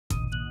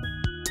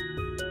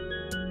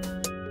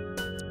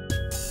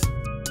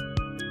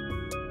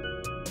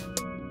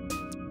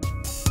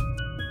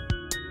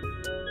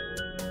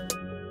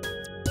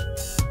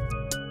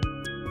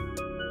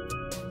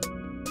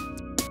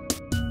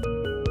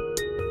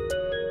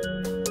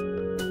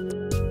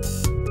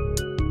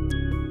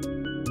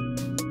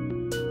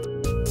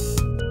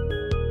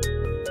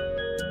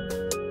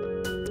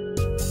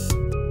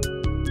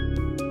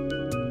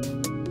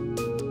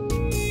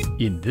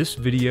In this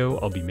video,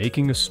 I'll be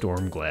making a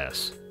storm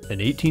glass, an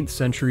 18th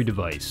century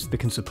device that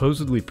can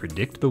supposedly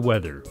predict the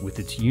weather with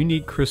its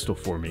unique crystal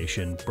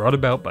formation brought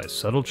about by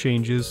subtle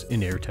changes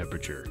in air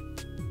temperature.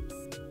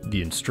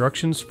 The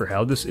instructions for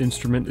how this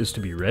instrument is to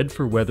be read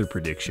for weather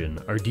prediction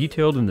are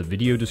detailed in the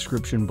video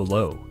description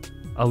below.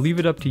 I'll leave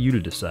it up to you to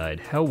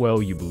decide how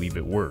well you believe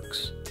it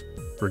works.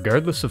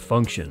 Regardless of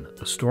function,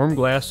 a storm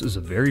glass is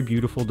a very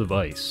beautiful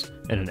device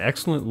and an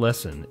excellent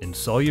lesson in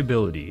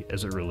solubility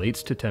as it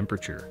relates to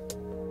temperature.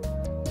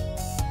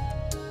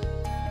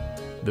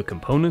 The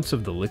components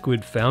of the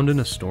liquid found in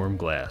a storm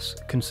glass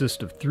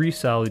consist of 3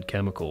 solid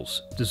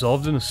chemicals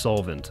dissolved in a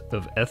solvent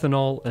of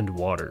ethanol and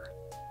water.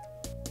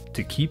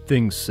 To keep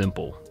things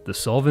simple, the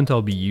solvent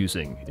I'll be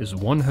using is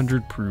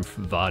 100 proof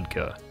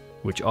vodka,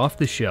 which off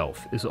the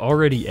shelf is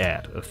already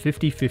at a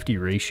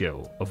 50-50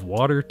 ratio of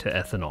water to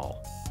ethanol.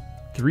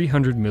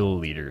 300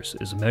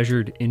 milliliters is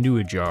measured into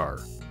a jar.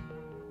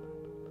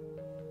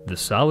 The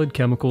solid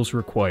chemicals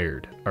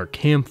required are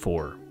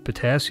camphor,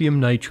 potassium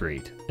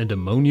nitrate, and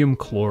ammonium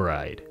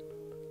chloride.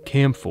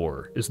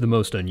 Camphor is the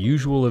most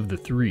unusual of the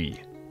 3,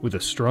 with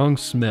a strong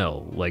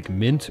smell like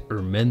mint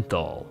or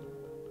menthol.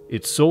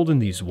 It's sold in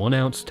these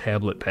 1-ounce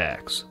tablet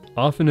packs,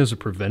 often as a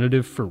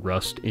preventative for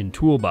rust in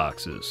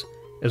toolboxes,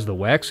 as the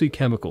waxy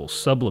chemical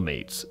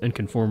sublimates and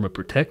can form a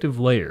protective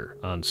layer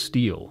on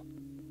steel.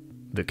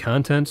 The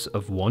contents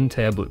of 1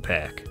 tablet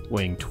pack,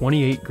 weighing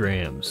 28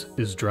 grams,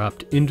 is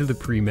dropped into the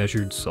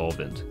pre-measured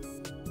solvent.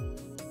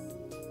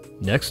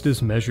 Next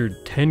is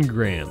measured 10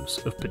 grams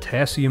of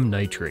potassium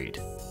nitrate,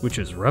 which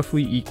is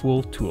roughly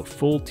equal to a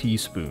full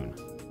teaspoon.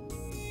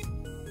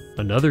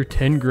 Another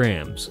 10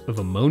 grams of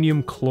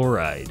ammonium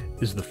chloride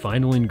is the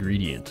final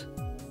ingredient.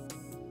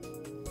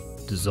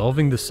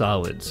 Dissolving the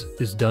solids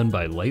is done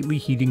by lightly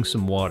heating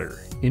some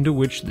water into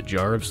which the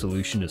jar of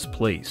solution is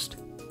placed.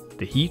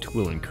 The heat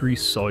will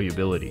increase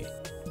solubility.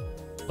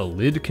 A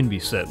lid can be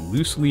set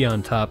loosely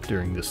on top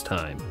during this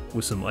time,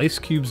 with some ice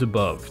cubes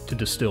above to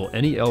distill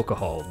any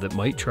alcohol that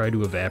might try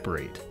to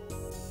evaporate.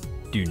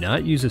 Do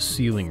not use a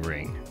sealing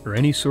ring or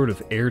any sort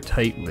of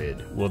airtight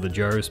lid while the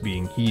jar is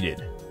being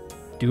heated.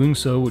 Doing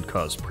so would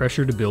cause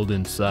pressure to build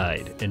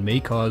inside and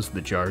may cause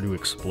the jar to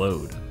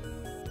explode.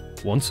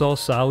 Once all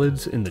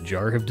solids in the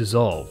jar have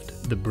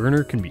dissolved, the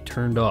burner can be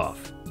turned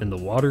off and the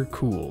water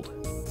cooled.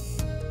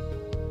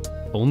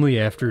 Only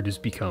after it has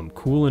become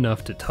cool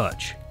enough to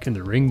touch can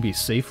the ring be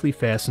safely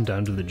fastened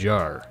onto the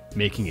jar,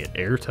 making it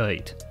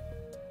airtight.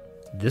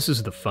 This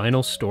is the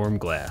final storm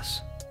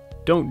glass.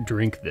 Don't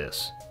drink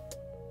this.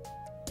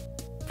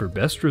 For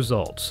best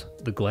results,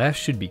 the glass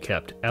should be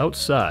kept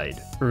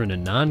outside or in a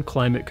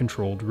non-climate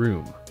controlled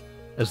room.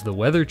 As the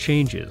weather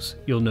changes,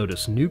 you'll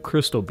notice new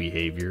crystal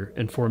behavior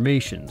and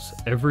formations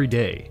every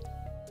day.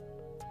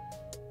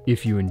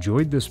 If you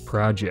enjoyed this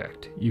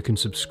project, you can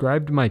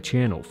subscribe to my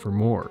channel for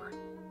more.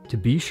 To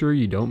be sure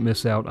you don't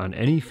miss out on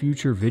any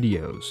future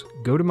videos,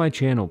 go to my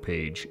channel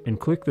page and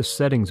click the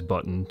settings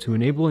button to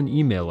enable an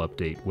email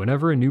update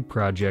whenever a new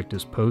project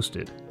is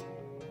posted.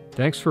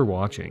 Thanks for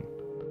watching.